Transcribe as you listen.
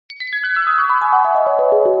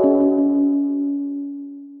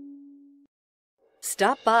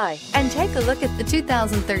Stop by and take a look at the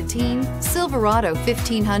 2013 Silverado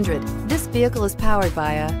 1500. This vehicle is powered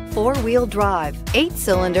by a four-wheel drive,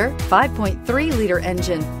 8-cylinder, 5.3-liter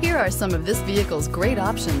engine. Here are some of this vehicle's great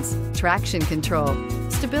options: traction control,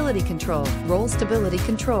 stability control, roll stability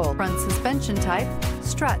control, front suspension type,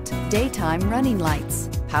 strut, daytime running lights,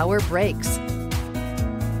 power brakes.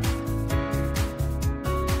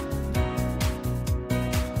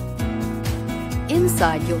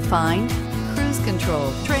 Inside you'll find cruise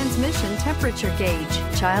control, transmission temperature gauge,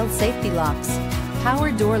 child safety locks,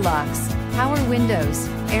 power door locks, power windows,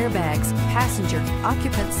 airbags, passenger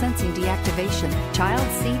occupant sensing deactivation, child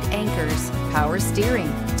seat anchors, power steering,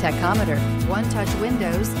 tachometer, one-touch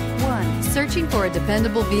windows, Searching for a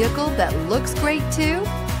dependable vehicle that looks great too?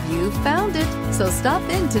 You found it, so stop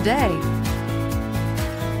in today.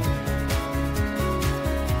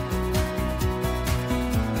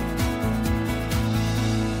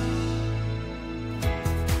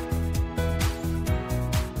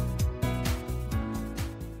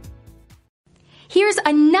 Here's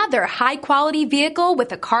another high-quality vehicle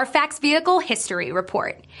with a Carfax Vehicle History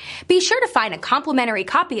Report. Be sure to find a complimentary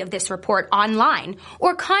copy of this report online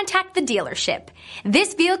or contact the dealership.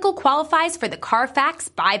 This vehicle qualifies for the Carfax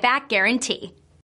Buyback Guarantee.